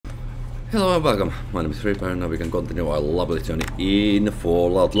Hello and welcome, my name is Reaper and now we can continue our lovely journey in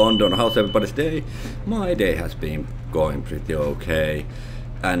Fallout London. How's everybody's day? My day has been going pretty okay.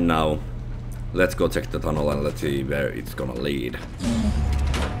 And now, let's go check the tunnel and let's see where it's gonna lead.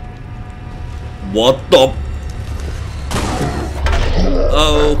 What the?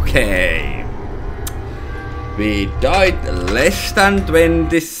 Okay. We died less than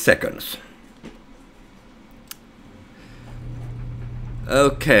 20 seconds.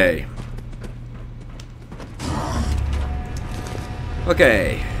 Okay.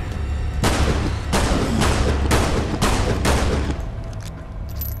 Okay.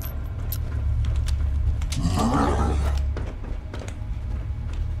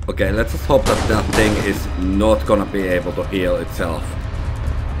 Okay, let's just hope that that thing is not gonna be able to heal itself.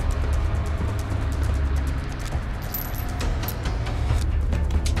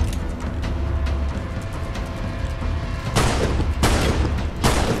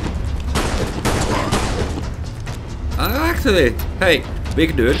 Actually, hey,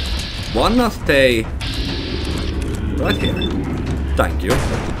 big dude, wanna stay right here? Thank you.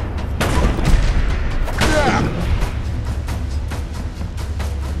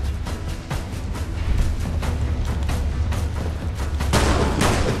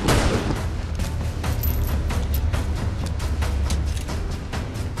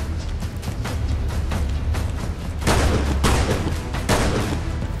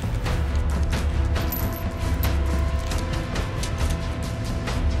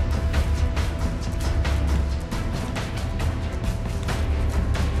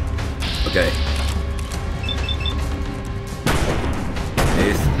 Okay.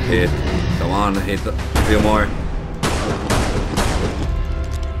 Hit. Come on, hit a few more.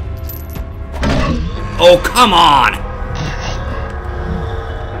 Oh, come on!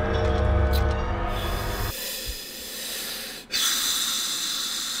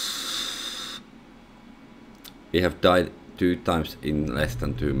 We have died 2 times in less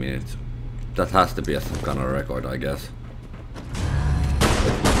than 2 minutes. That has to be some kind of record, I guess.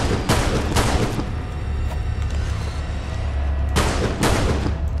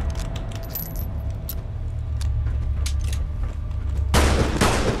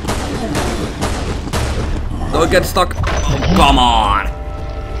 Don't get stuck. Oh, come on.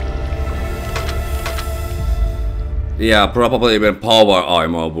 Yeah, probably even power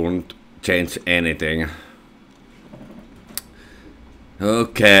armor wouldn't change anything.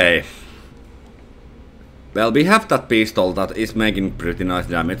 Okay. Well, we have that pistol that is making pretty nice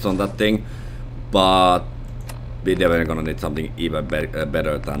damage on that thing, but we're definitely gonna need something even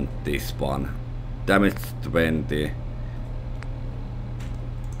better than this one. Damage 20.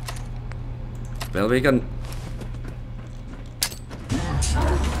 Well, we can.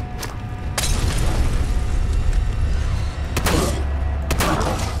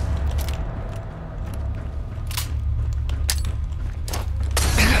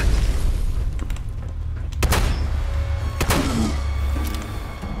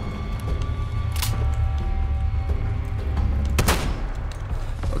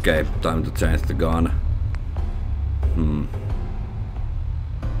 Okay, time to change the gun.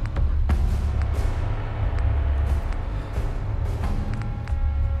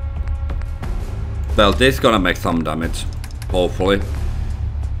 Well, this is gonna make some damage, hopefully.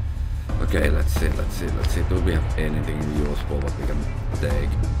 Okay, let's see. Do we have anything useful that we can take?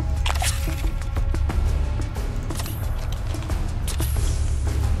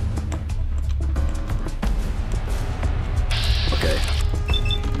 Okay.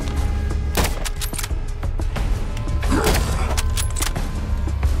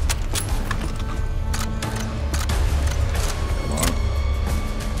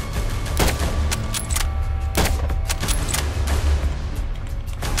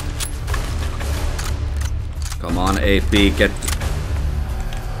 Come on, AP, get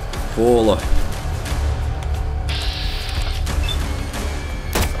full.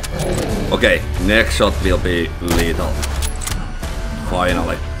 Okay, next shot will be lethal.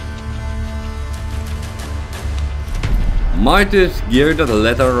 Finally. Might is geared at the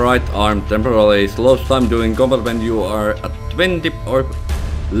latter right arm temporarily slows time doing combat when you are at 20 or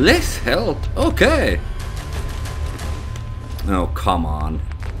less health. Okay. Oh, come on.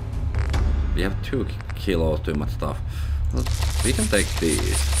 We have 2 kilos too much stuff. Well, we can take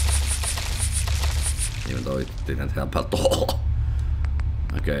these. Even though it didn't help at all.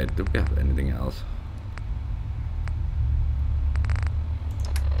 Okay, do we have anything else?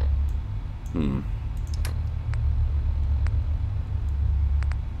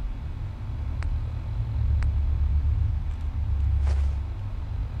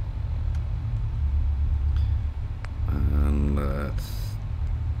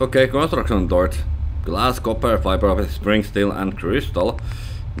 Okay, construction torch. Glass, copper, fiber optic, spring, steel and crystal.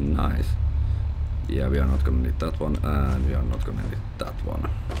 Nice. Yeah, we are not gonna need that one, and we are not gonna need that one.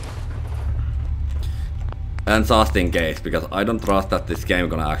 And just in case, because I don't trust that this game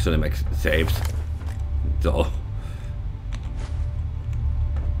gonna actually make saves. So...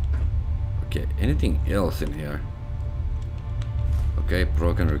 Okay, anything else in here? Okay,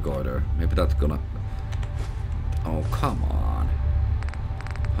 broken recorder. Maybe that's gonna... Oh, come on.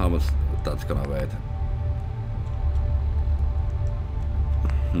 How much that's gonna wait?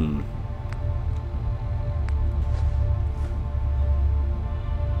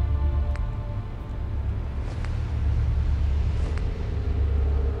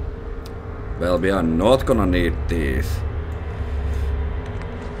 Well, we are not gonna need these.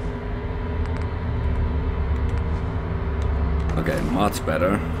 Okay, much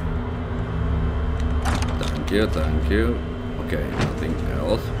better. Thank you, thank you. Okay, nothing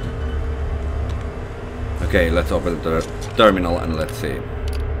else. Okay, let's open the terminal and let's see.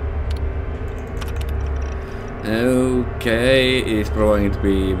 Okay, it's proving to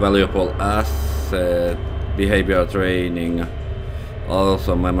be valuable asset, behavior training,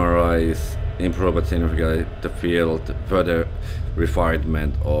 also memorize, improve significantly the field, further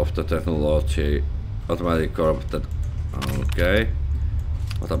refinement of the technology, automatic corrupted. Okay,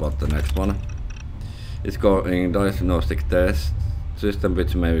 what about the next one? It's going diagnostic test system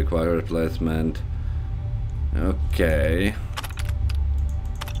which may require replacement. Okay.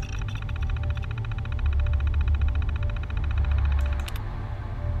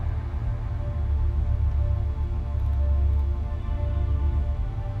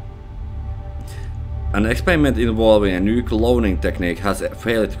 An experiment involving a new cloning technique has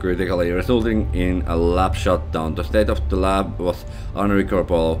failed critically, resulting in a lab shutdown. The state of the lab was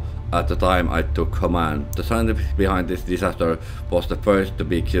unrecoverable at the time I took command. The scientist behind this disaster was the first to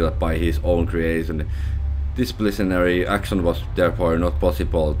be killed by his own creation. Disciplinary action was therefore not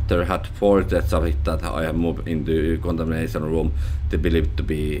possible. There had 4 deaths of it that I have moved into contamination room. They believed to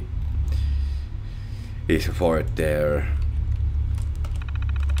be is for their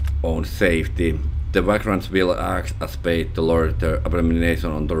own safety. The vagrants will act as bait to lower their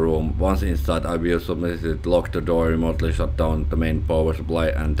abomination on the room. Once inside, I will submissively lock the door, remotely shut down the main power supply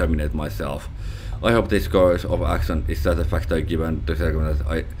and terminate myself. I hope this course of action is satisfactory given the circumstances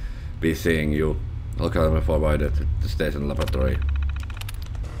I be seeing you. Local forwarded to the station laboratory.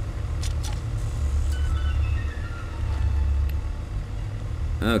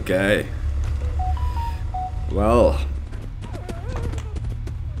 Okay. Well.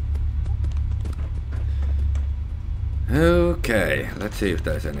 Okay, let's see if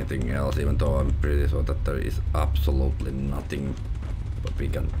there's anything else, even though I'm pretty sure that there is absolutely nothing that we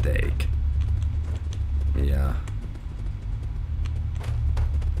can take. Yeah.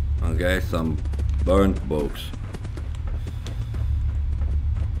 Okay, some burnt books.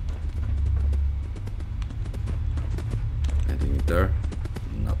 Anything there?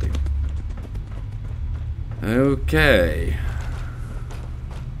 Nothing. Okay.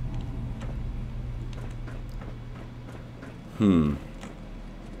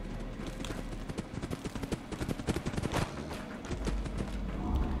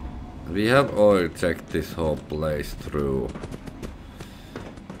 We have already checked this whole place through,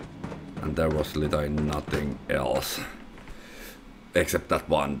 and there was literally nothing else except that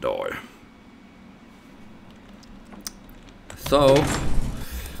one door. So,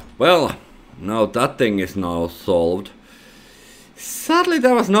 well, now that thing is now solved. Sadly,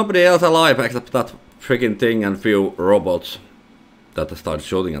 there was nobody else alive except that freaking thing and few robots that started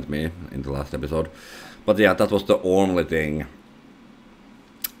shooting at me in the last episode. But yeah, that was the only thing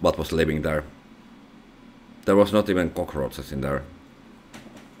what was living there. There was not even cockroaches in there.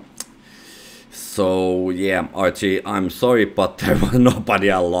 So yeah, Archie, I'm sorry, but there was nobody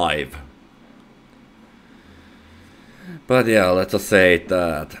alive. But yeah, let's just say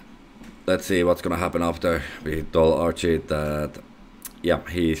that. Let's see what's gonna happen after we told Archie that, yeah,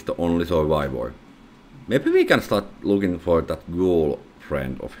 he's the only survivor. Maybe we can start looking for that ghoul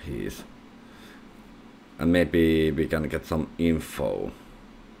friend of his. And maybe we can get some info.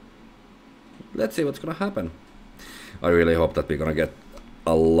 Let's see what's gonna happen. I really hope that we're gonna get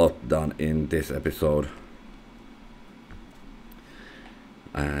a lot done in this episode.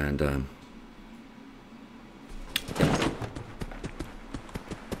 And yeah.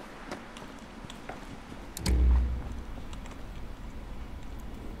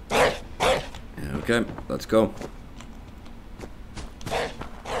 Okay, let's go.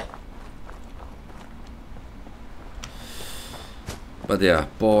 But yeah,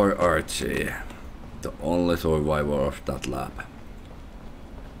 poor Archie, the only survivor of that lab.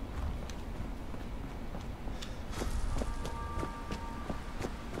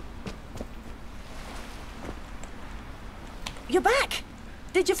 you're back.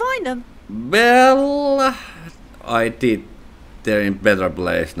 Did you find them? Well, I did. They're in better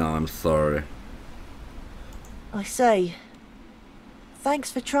place now, I'm sorry. I see.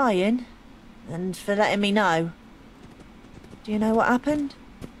 Thanks for trying, and for letting me know. Do you know what happened?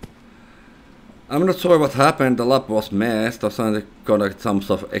 I'm not sure what happened. The lab was messed. I was trying to conduct some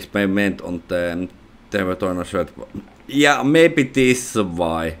sort of experiment on them. They were trying to search. Yeah, maybe this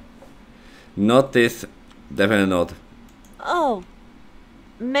why. Not this. Definitely not. Oh.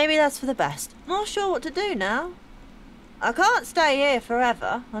 Maybe that's for the best. Not sure what to do now. I can't stay here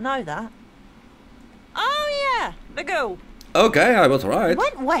forever. I know that. Oh yeah, the ghoul. Okay, I was right.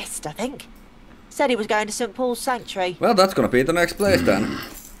 Went west, I think. Said he was going to St. Paul's Sanctuary. Well, that's gonna be the next place then.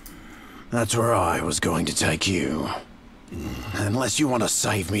 That's where I was going to take you. Unless you want to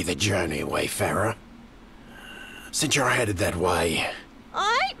save me the journey, Wayfarer. Since you're headed that way.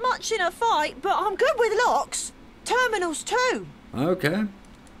 I ain't much in a fight, but I'm good with locks. Terminals too. Okay.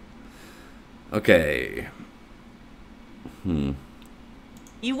 Okay. You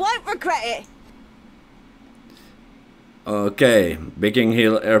won't regret it. Okay, Biggin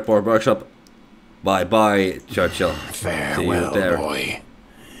Hill Airport Workshop. Bye bye, Churchill. Farewell, boy.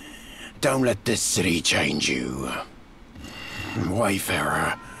 Don't let this city change you.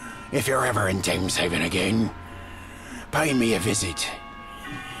 Wayfarer, if you're ever in Thameshaven again, pay me a visit.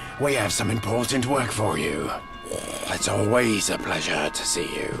 We have some important work for you. It's always a pleasure to see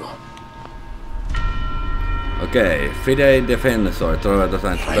you. Okay, Fidei Defensor, throw the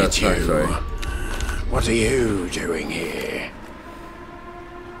Sanctuary. What are you doing here?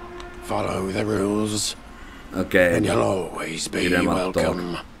 Follow the rules, Okay. and you'll always be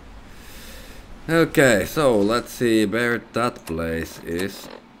welcome. Okay, so let's see where that place is.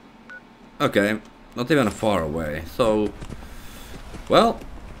 Okay, not even far away. So, well,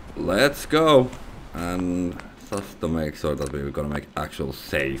 let's go. And just to make sure that we're gonna make actual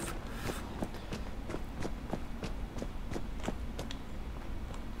save.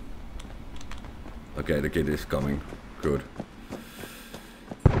 Okay, the kid is coming. Good.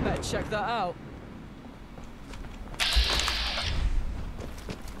 Better check that out.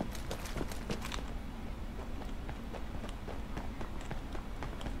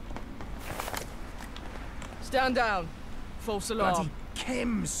 Stand down. False alarm. Bloody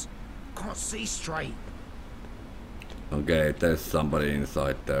chems. Can't see straight. Okay, there's somebody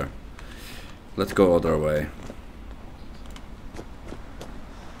inside there. Let's go other way.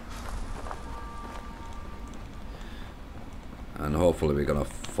 And hopefully we're gonna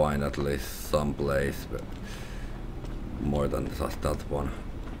find at least some place more than just that one.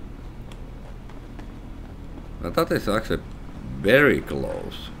 But that is actually very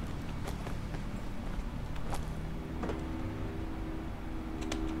close.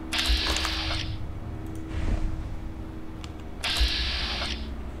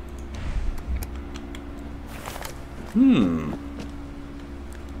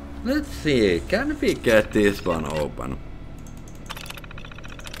 Let's see, can we get this one open?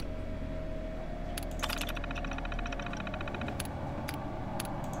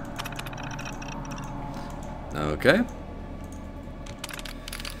 Okay.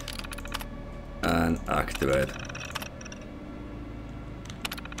 And activate.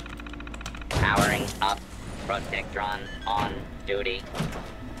 Powering up. Protectron on duty.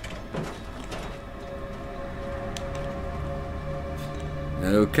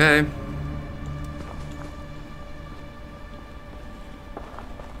 Okay.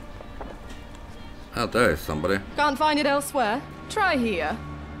 Oh, there is somebody. Can't find it elsewhere. Try here.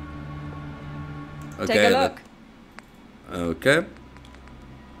 Okay, Take a look. Okay.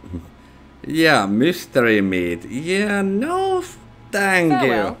 Yeah, mystery meat. Yeah, no thank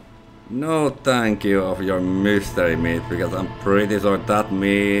Farewell. you. No thank you of your mystery meat, because I'm pretty sure that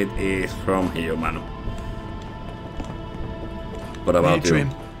meat is from human. What about you?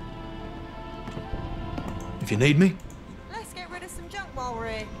 If you need me. Let's get rid of some junk while we're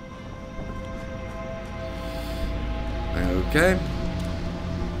here. Okay.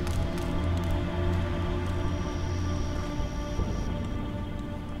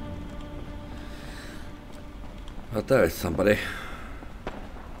 Oh, there is somebody.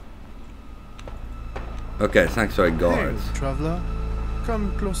 Okay, sanctuary guards. Hey, traveler,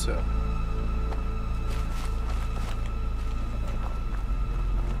 come closer.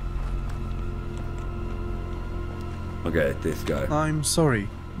 Okay, this guy. I'm sorry,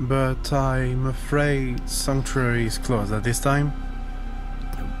 but I'm afraid Sanctuary is closed at this time.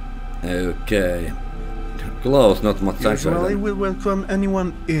 Okay. Close, not much Usually sanctuary. we'll welcome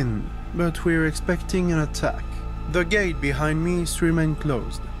anyone in, but we're expecting an attack. The gate behind me is to remain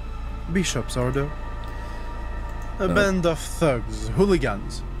closed. Bishop's order. A band of thugs,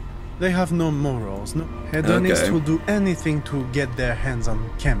 hooligans. They have no morals, no hedonists Okay. will do anything to get their hands on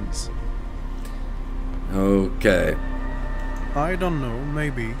chems. Okay. I don't know,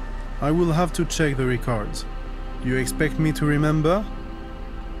 maybe. I will have to check the records. You expect me to remember?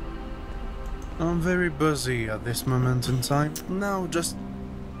 I'm very busy at this moment in time. Now just...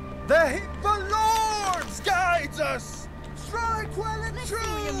 The Lord's guides us! Strike well and true!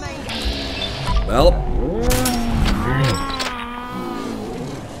 Well,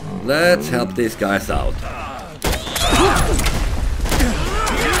 let's help these guys out.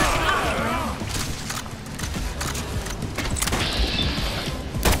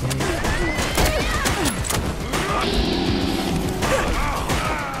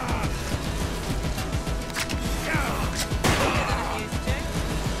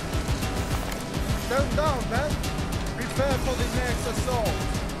 Stand down, man! Prepare for the next assault!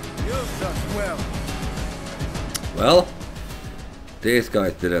 You've done well. Well, these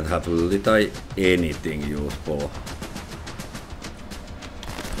guys didn't have literally anything useful.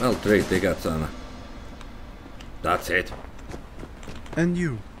 Well, 3 tickets and that's it. And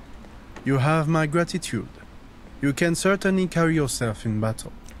you? You have my gratitude. You can certainly carry yourself in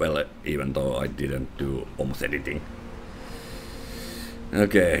battle. Well, even though I didn't do almost anything.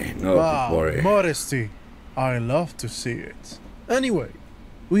 Okay, no worry. Modesty. I love to see it. Anyway,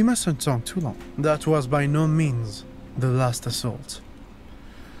 we mustn't talk too long. That was by no means the last assault.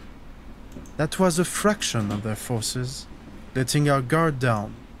 That was a fraction of their forces, letting our guard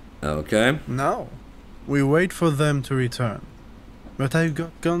down. Okay. Now, we wait for them to return. But I've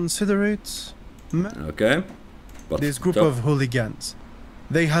got considerate men. Okay. What's This group the job? of hooligans.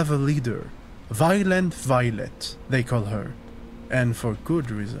 They have a leader. Violent Violet, they call her. And for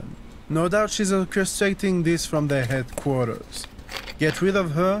good reason. No doubt she's orchestrating this from their headquarters. Get rid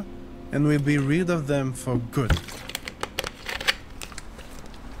of her, and we'll be rid of them for good.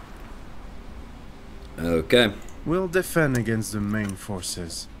 Okay. We'll defend against the main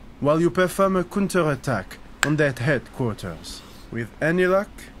forces, while you perform a counterattack on their headquarters. With any luck,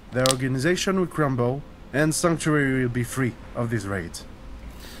 their organization will crumble, and Sanctuary will be free of this raid.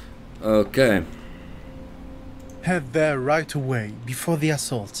 Okay. Head there right away, before the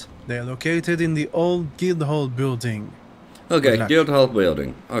assault. They are located in the old Guildhall building. Okay, Good luck. Guildhall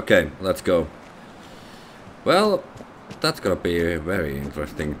building. Okay, let's go. Well, that's gonna be a very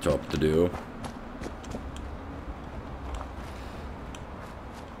interesting job to do.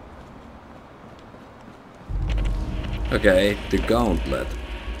 Okay, the gauntlet.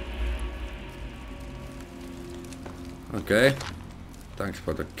 Okay, thanks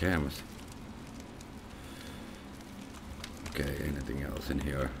for the cams. Okay, anything else in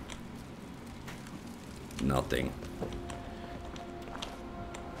here? Nothing.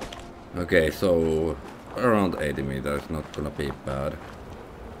 Okay, so around 80 meters, not gonna be bad.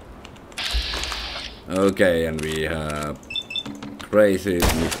 Okay, and we have crazy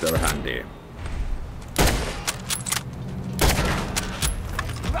Mr. Handy.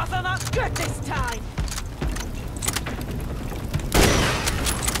 Rather not good this time.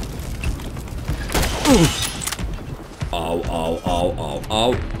 Ow, ow, ow, ow,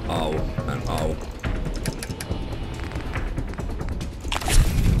 ow, ow, and ow.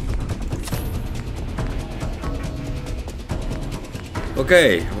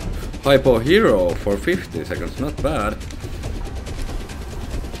 Okay, Hypo Hero for 50 seconds, not bad.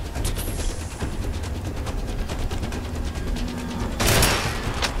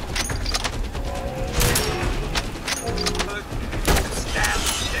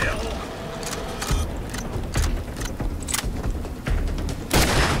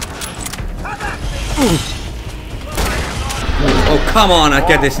 Oh, come on, I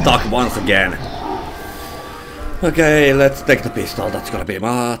get this stuck once again. Okay, let's take the pistol, that's gonna be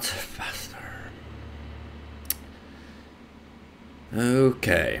much faster.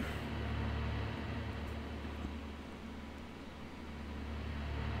 Okay.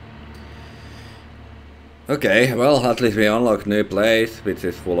 Okay, well, at least we unlocked new place, which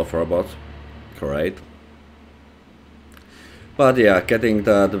is full of robots. Great. But yeah, getting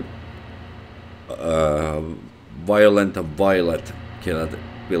that violent Violet killed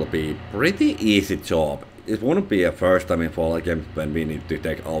will be pretty easy job. It won't be a first time in Fallout games when we need to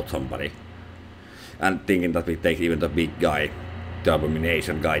take out somebody. And thinking that we take even the big guy, the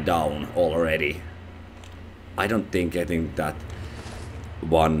Abomination guy down already. I don't think getting that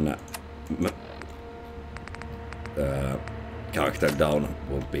one character down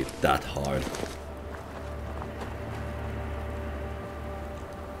will be that hard.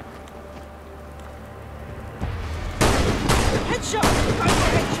 Headshot! Go for a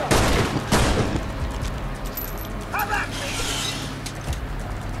headshot!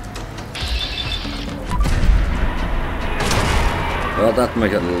 Well, that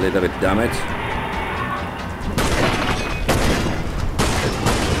makes a little bit damage.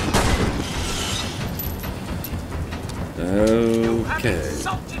 Okay.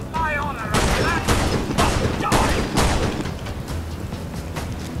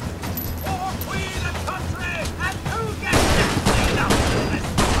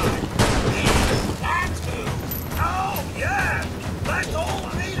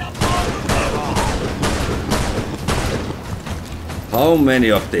 How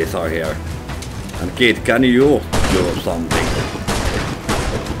many of these are here? And kid, can you do something?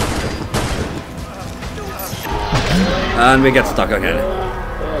 And we get stuck again.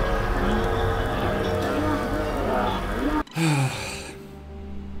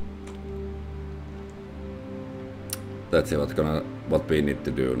 Let's see what we need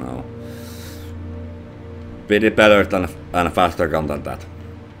to do now. Be better than and faster gun than that.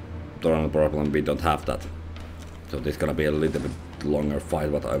 The only problem, we don't have that. So this is gonna be a little bit longer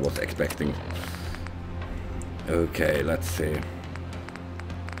fight what I was expecting. Okay, let's see.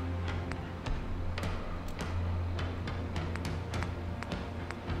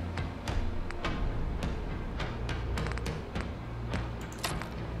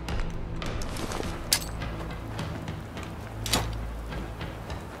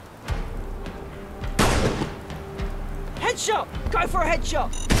 Headshot! Go for a headshot!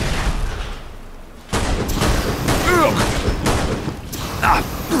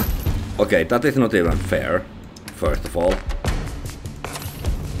 Okay, that is not even fair, first of all.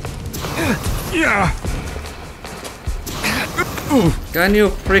 Can you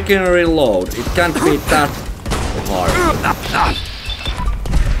freaking reload? It can't be that hard.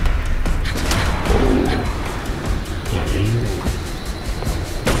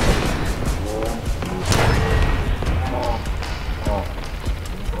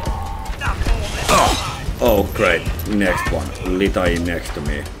 Oh great, next one. Litai next to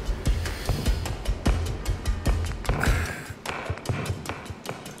me.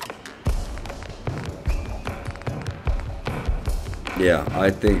 Yeah, I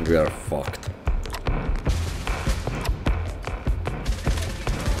think we are fucked.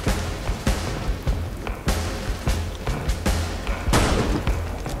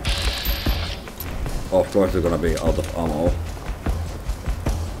 Of course we're gonna be out of ammo.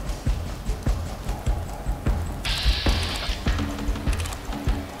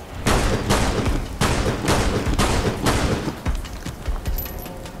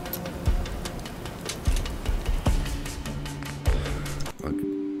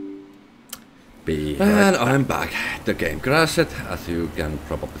 And I'm back. The game crashed, as you can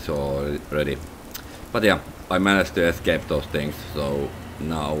probably saw already. But yeah, I managed to escape those things, so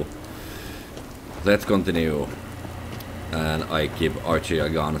now let's continue. And I give Archie a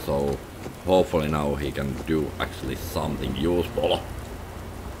gun, so hopefully now he can do actually something useful.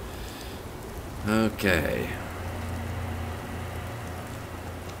 Okay.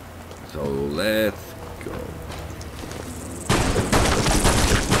 So let's go.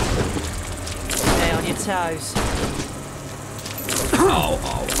 On your toes. Ow,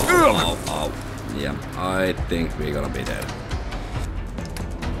 ow, ow, ow, ow. Yeah, I think we're gonna be dead.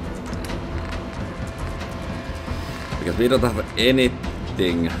 Because we don't have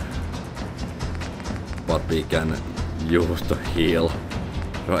anything what we can use to heal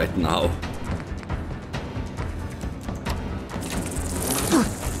right now.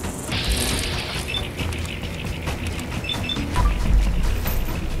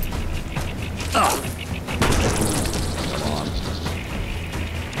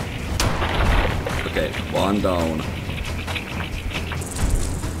 Okay, one down.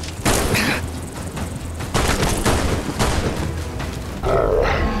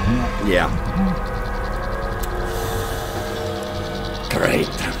 Yeah. Great.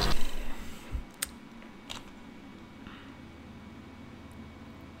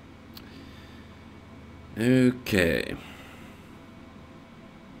 Okay.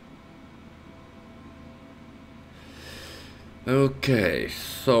 Okay,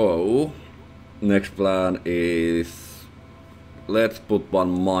 so next plan is let's put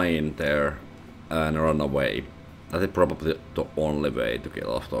one mine there and run away. That is probably the only way to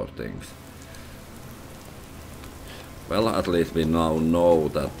kill off those things. Well, at least we now know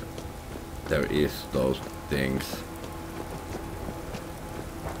that there is those things.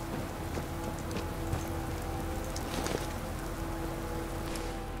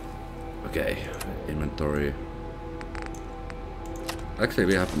 Okay, inventory. Actually,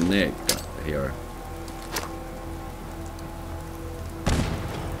 we have Nick here.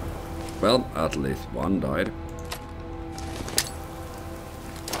 Well, at least one died.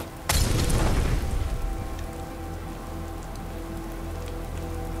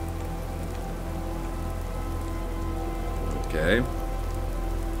 Okay.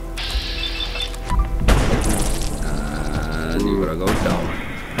 And you gotta go down.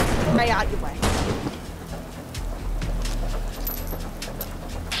 Stay out your way.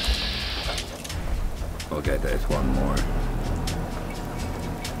 Okay, there's one more.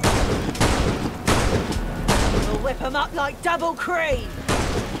 We'll whip 'em up like double cream.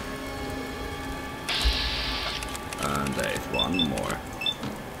 And there's one more.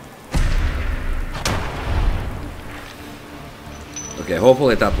 Okay,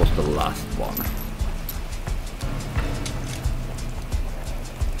 hopefully that was the last one.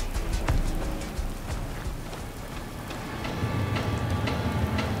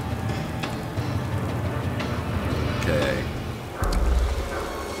 Okay.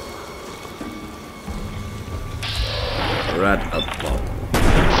 Red apple.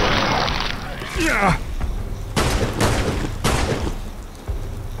 Yeah.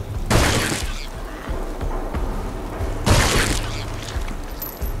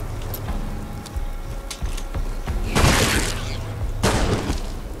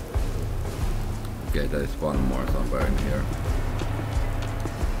 Okay, there's one more somewhere in here.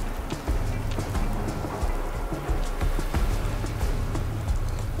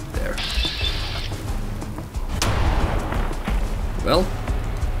 There. Well,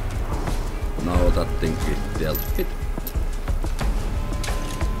 now that thing is dealt with.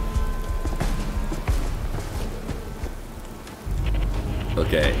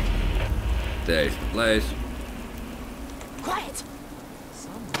 Okay, there's the place. Quiet.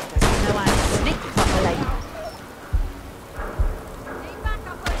 Someone doesn't know how to sneak properly.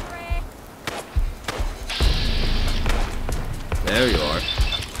 There you are.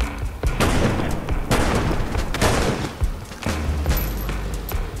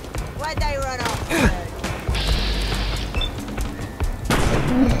 Where'd they run off to?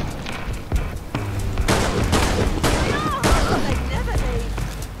 Oh, they'd never leave.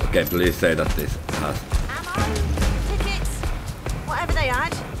 Okay, please say that this has. Ammo, tickets, whatever they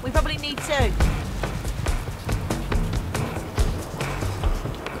had. We probably need two.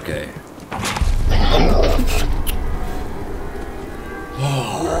 Okay.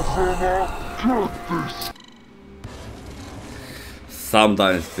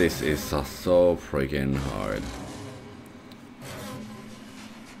 Sometimes this is so freaking hard.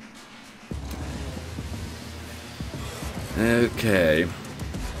 Okay.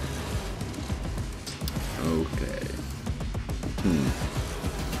 Okay.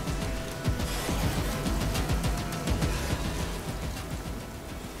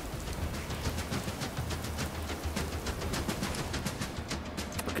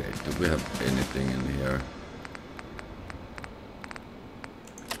 Okay, do we have anything in here?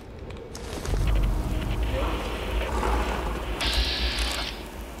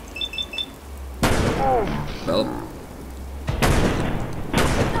 Well.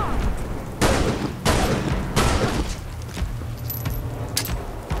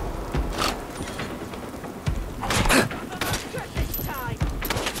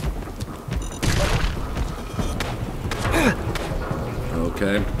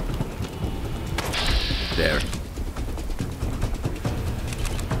 Okay. There.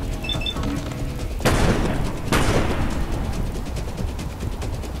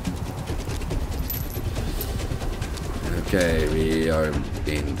 Okay, we are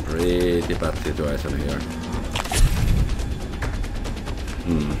in pretty bad situation here.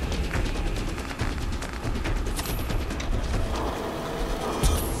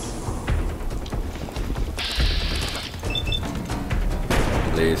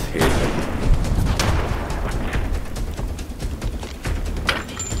 Please hit.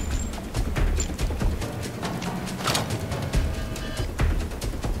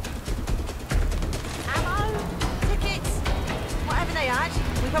 Ammo, tickets, whatever they had.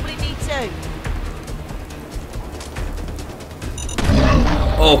 We probably need two.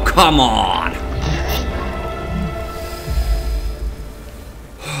 Oh, come on!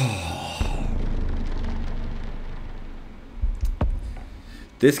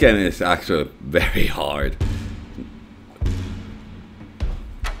 This game is actually very hard.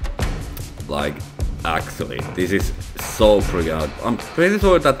 Like, actually, this is so freaking hard. I'm pretty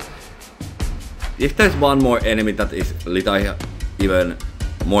sure that if there's one more enemy that is little even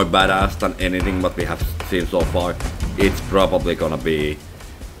more badass than anything what we have seen so far, it's probably gonna be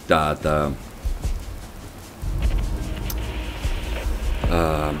that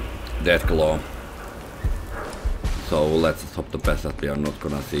Deathclaw. So let's hope the best that we are not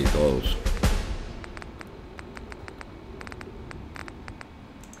gonna see those.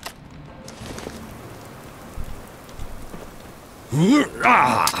 We'll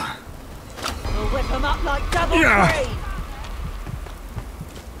whip 'em up like double cream.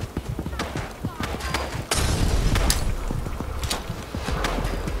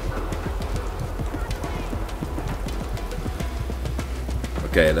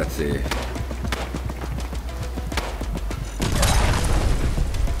 Okay, let's see.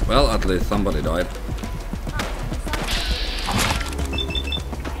 Well, at least somebody died.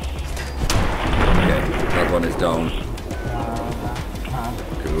 Okay, that one is down.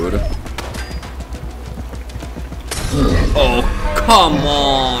 Good. Oh, come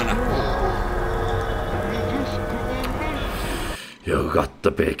on! You got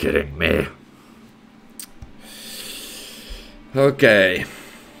to be kidding me. Okay.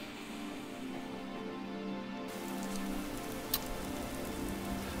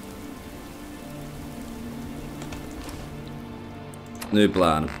 New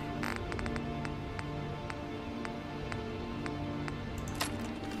plan.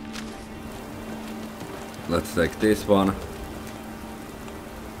 Let's take this one.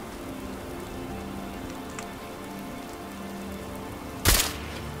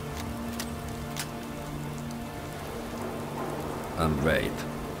 And wait.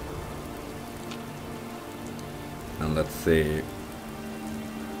 And let's see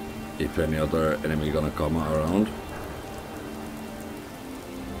if any other enemy gonna come around.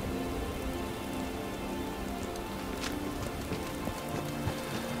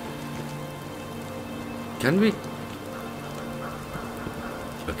 Can we?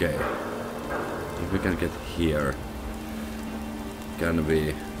 Okay. If we can get here, can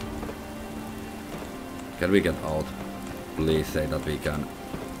we get out? Please say that we can.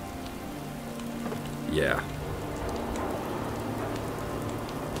 Yeah.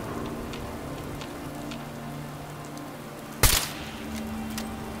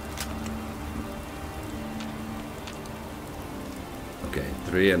 Okay,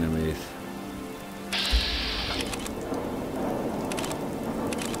 3 enemies.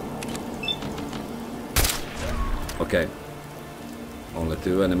 Okay, only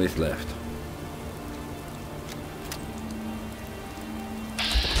 2 enemies left.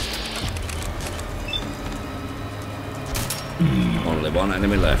 Only 1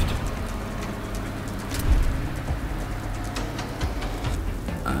 enemy left.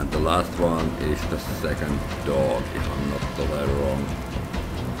 And the last one is the second dog, if I'm not totally wrong.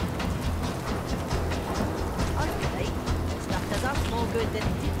 Okay, that does us more good than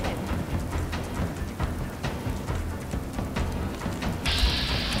it did him.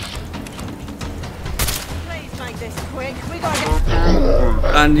 Please make this quick. We gotta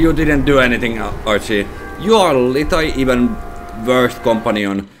get. And you didn't do anything, Archie. You are literally even worse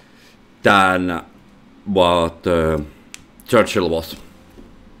companion than what Churchill was.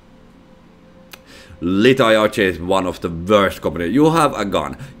 Literally, Archie is one of the worst companions. You have a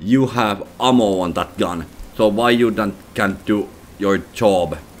gun. You have ammo on that gun. So why you can't do your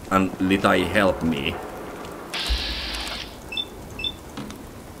job and literally help me?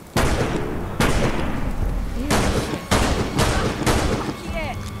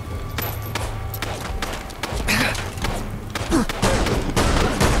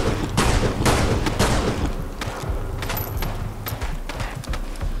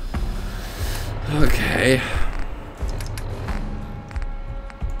 Okay.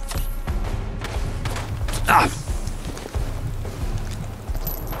 Ah.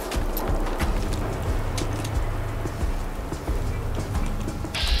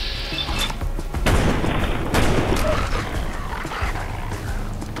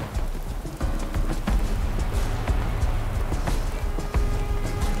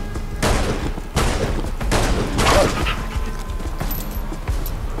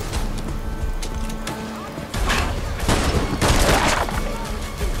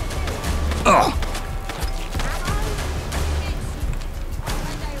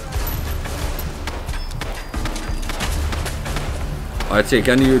 Archie,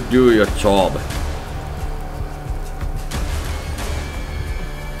 can you do your job?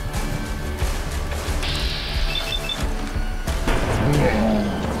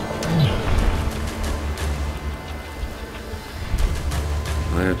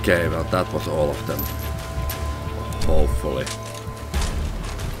 Okay, well that was all of them. Hopefully.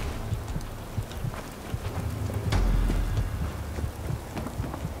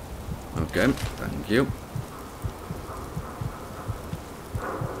 Okay, thank you.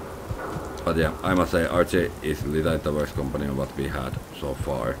 But yeah, I must say Archie is literally the worst company of what we had so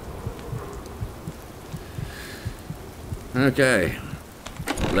far. Okay,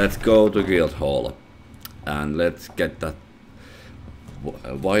 let's go to Guild Hall and let's get that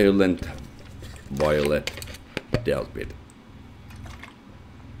violet dealt with.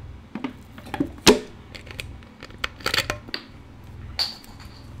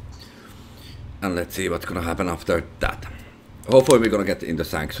 And let's see what's gonna happen after that. Hopefully we're gonna get in the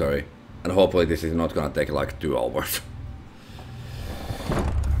sanctuary. And hopefully this is not gonna take like 2 hours.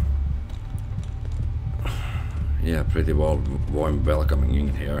 Yeah, pretty warm welcoming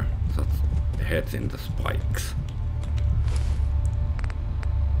in here. So heads in the spikes.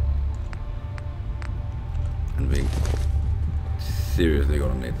 And we seriously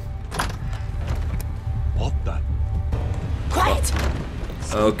gonna need. What the? Quiet!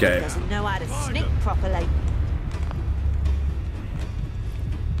 Okay. Doesn't know how to sneak properly.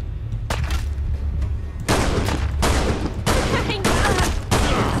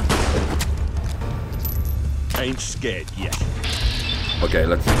 Ain't scared yet. Okay,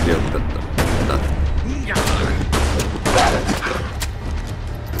 let's deal with that.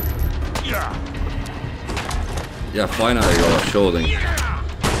 Yeah, finally you're shooting. You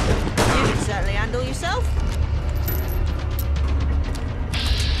can certainly handle yourself.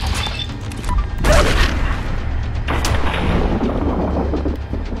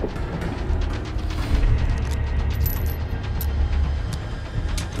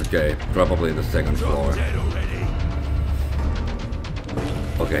 Okay, probably the second floor.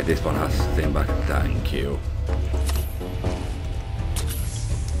 Okay, this one has steam back. Thank you.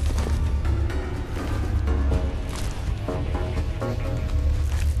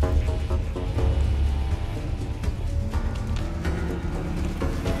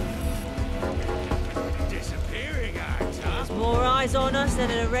 Disappearing act, huh? There's more eyes on us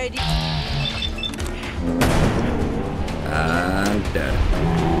than in a radio. And dead.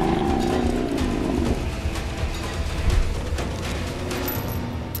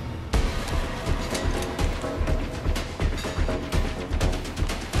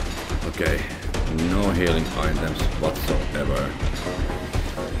 Okay, no healing items whatsoever.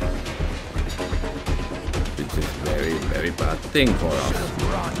 Which is very, very bad thing for us.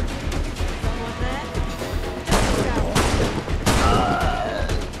 Someone there?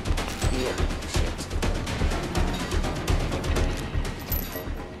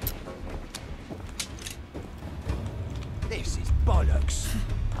 This is bollocks.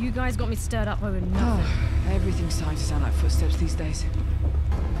 You guys got me stirred up over nothing. Everything's starting to sound like footsteps these days.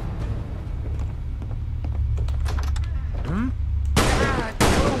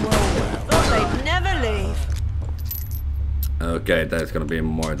 Thought they'd never leave. Okay, there's gonna be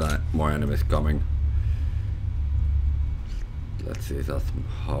more enemies coming. Let's see, that's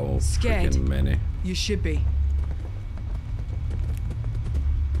how Scared? freaking many. You should be.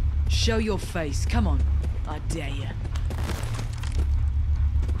 Show your face. Come on. I dare you.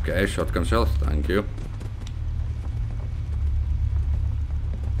 Okay, shotgun shells, thank you.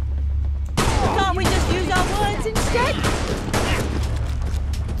 Can't we just use our words instead?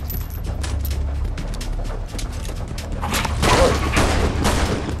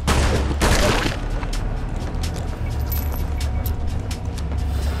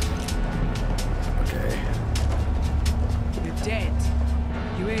 Okay. You're dead.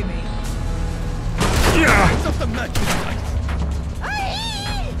 You hear me?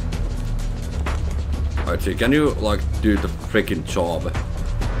 Archie, can you like do the freaking job?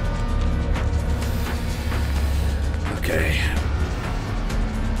 Okay.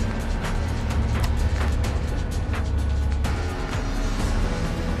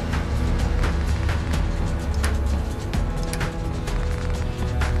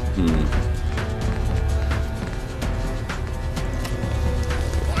 You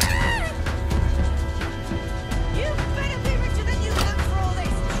better be richer than you look for all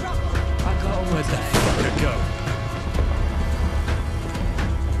this trouble. I got all Where's that fucker go?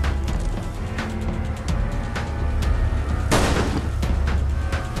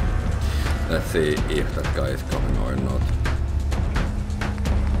 Let's see if that guy is coming or not.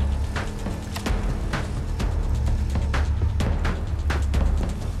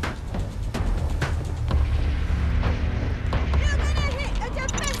 You're gonna hit a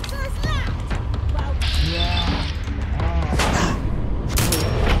defenseless lad. Well,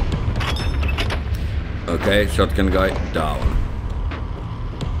 Okay, shotgun guy down.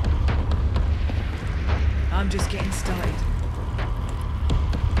 I'm just getting started.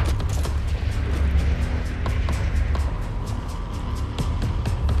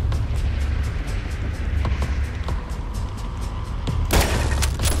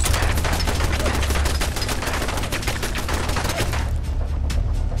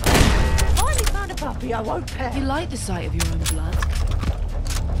 finally found a puppy I won't pet. You like the sight of your own blood?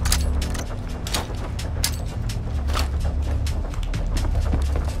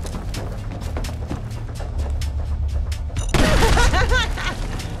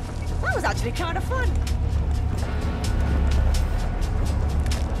 That was actually kind of fun.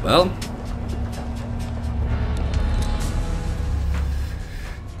 Well.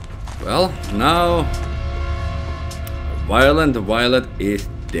 Well, now Violent Violet is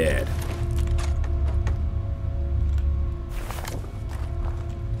dead.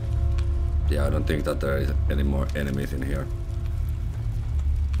 Yeah, I don't think that there is any more enemies in here.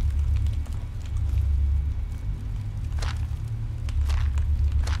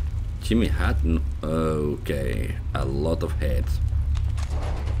 Jimmy had okay, a lot of heads.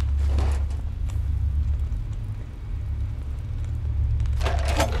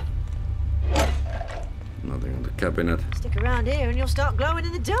 Nothing on the cabinet. Stick around here and you'll start glowing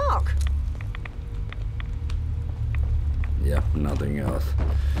in the dark. Yeah, nothing else.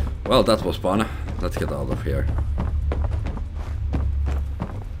 Well, that was fun. Let's get out of here.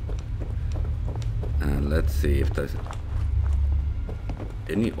 And let's see if there's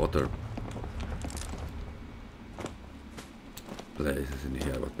any other places in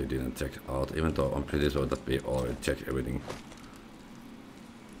here what we didn't check out, even though I'm pretty sure that we already checked everything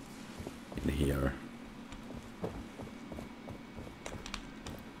in here.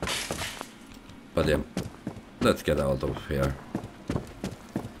 But yeah, let's get out of here.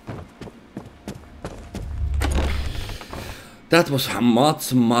 That was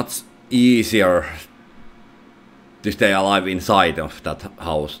much easier to stay alive inside of that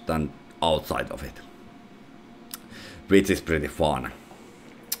house than outside of it, which is pretty fun.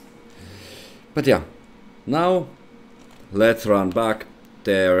 But yeah, now let's run back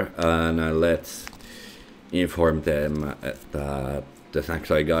there and let's inform them that the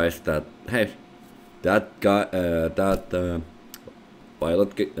sanctuary guys that hey, that guy,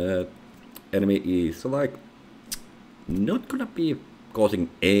 pilot enemy is like not gonna be causing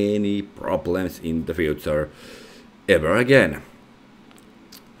any problems in the future ever again.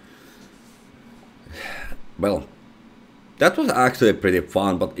 Well, that was actually pretty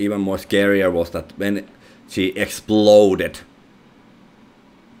fun, but even more scarier was that when she exploded,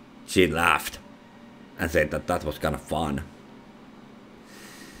 she laughed and said that that was kind of fun.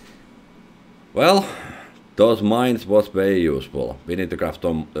 Well, those mines was very useful. We need to craft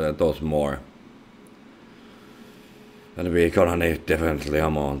those more. And we're gonna need definitely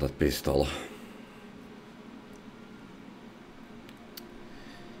ammo on that pistol.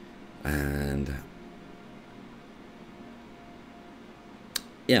 And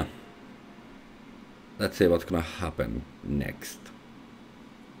yeah, let's see what's gonna happen next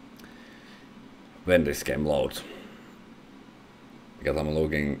when this game loads, because I'm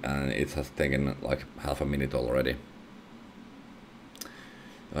looking and it has taken like half a minute already.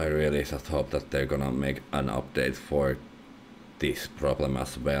 I really just hope that they're gonna make an update for this problem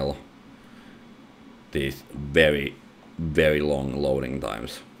as well. These very long loading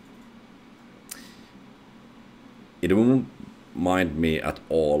times. It wouldn't mind me at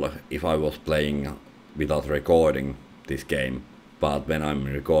all if I was playing without recording this game, but when I'm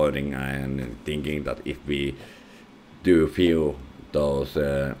recording and thinking that if we do few those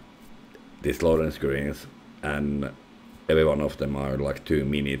these loading screens and every one of them are like 2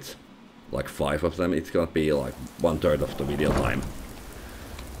 minutes, like 5 of them, it's gonna be like 1/3 of the video time,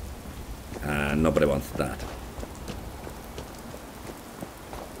 and nobody wants that.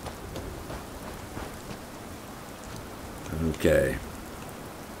 Okay.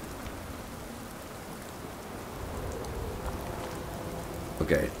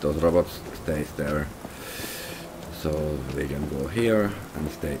 Okay, those robots stays there, so we can go here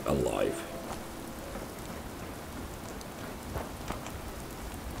and stay alive.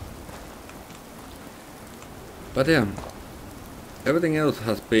 But yeah, everything else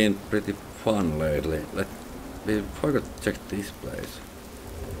has been pretty fun lately. We forgot to check this place.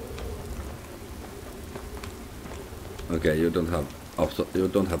 Okay, you don't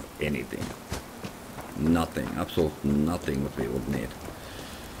have anything. Nothing, absolutely nothing what we would need.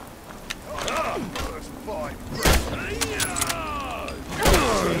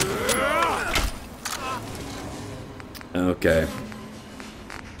 Okay.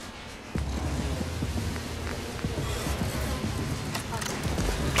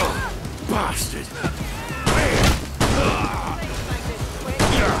 Bastard!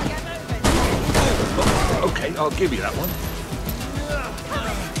 Okay, I'll give you that one.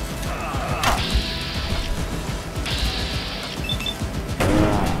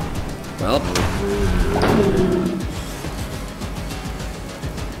 Well.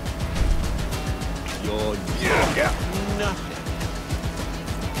 You're nothing.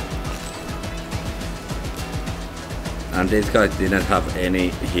 And these guys didn't have any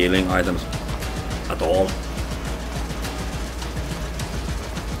healing items at all.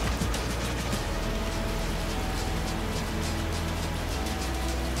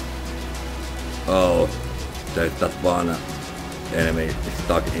 Oh, there's that one enemy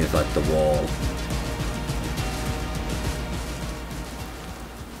stuck inside the wall.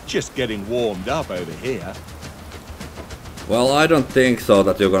 Just getting warmed up over here. Well, I don't think so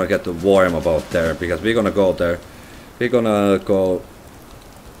that you're gonna get warm about there, because we're gonna go there. We're gonna go...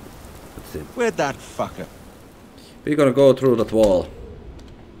 Let's see. Where'd that fucker We're gonna go through that wall.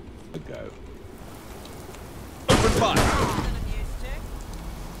 go? Open fire!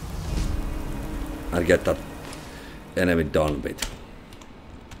 And get that enemy done with.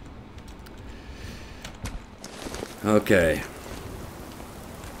 Okay.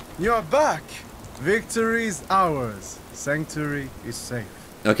 You're back! Victory is ours. Sanctuary is safe.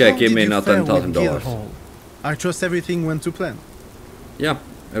 Okay, How give did me you now fare with $10,000. Guildhall? I trust everything went to plan. Yeah,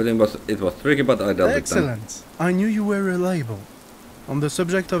 everything was tricky, but I dealt with them. Excellent. I knew you were reliable. On the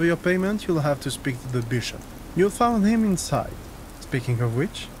subject of your payment, you'll have to speak to the bishop. You'll find him inside. Speaking of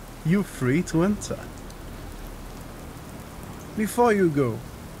which, you're free to enter. Before you go,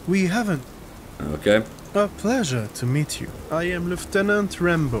 we haven't... Okay. A pleasure to meet you. I am Lieutenant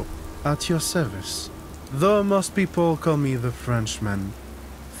Rambo, at your service. Though most people call me the Frenchman,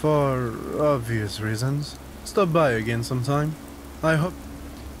 for obvious reasons. Stop by again sometime. I hope...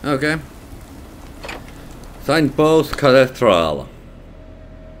 Okay. Signpost Cathedral.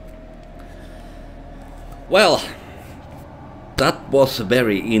 Well, that was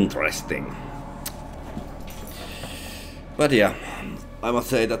very interesting. But yeah, I must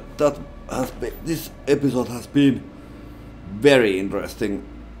say that this episode has been very interesting.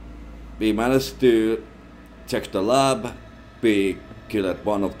 We managed to check the lab, we killed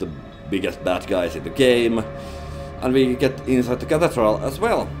one of the biggest bad guys in the game, and we get inside the cathedral as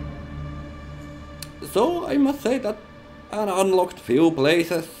well. So I must say that, and unlocked few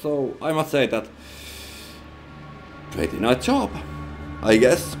places, so I must say that pretty nice job, I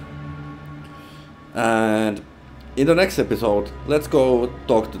guess. And in the next episode, let's go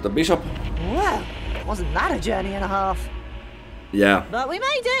talk to the bishop. Well, wasn't that a journey and a half? Yeah. But we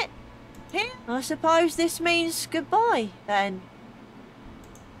made it! Here, I suppose this means goodbye, then.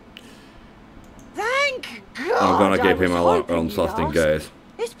 Thank God! I'm gonna give him I a was lot hoping on you'd something, ask. guys.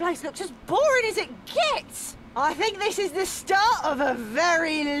 This place looks as boring as it gets! I think this is the start of a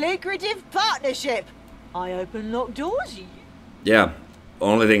very lucrative partnership. I open locked doors. Yeah.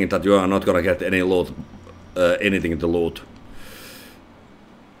 Only thing that you are not gonna get any loot, anything to loot.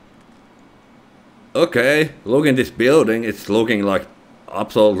 Okay, look in this building. It's looking like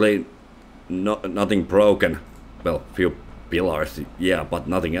absolutely nothing broken. Well, few pillars, yeah, but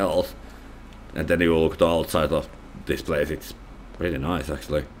nothing else. And then you look to outside of this place. It's pretty nice,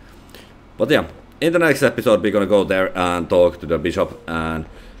 actually. But yeah, in the next episode, we're gonna go there and talk to the bishop, and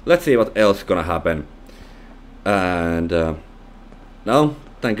let's see what else is gonna happen. And now,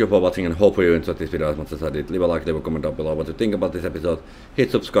 thank you for watching, and hope you enjoyed this video as much as I did. Leave a like, leave a comment down below what you think about this episode.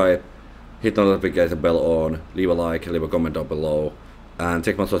 Hit subscribe, hit the notification bell on, leave a like, leave a comment down below, and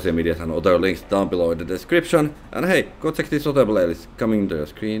check my social medias and other links down below in the description. And hey, go check this other playlist coming to your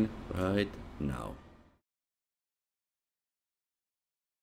screen right now.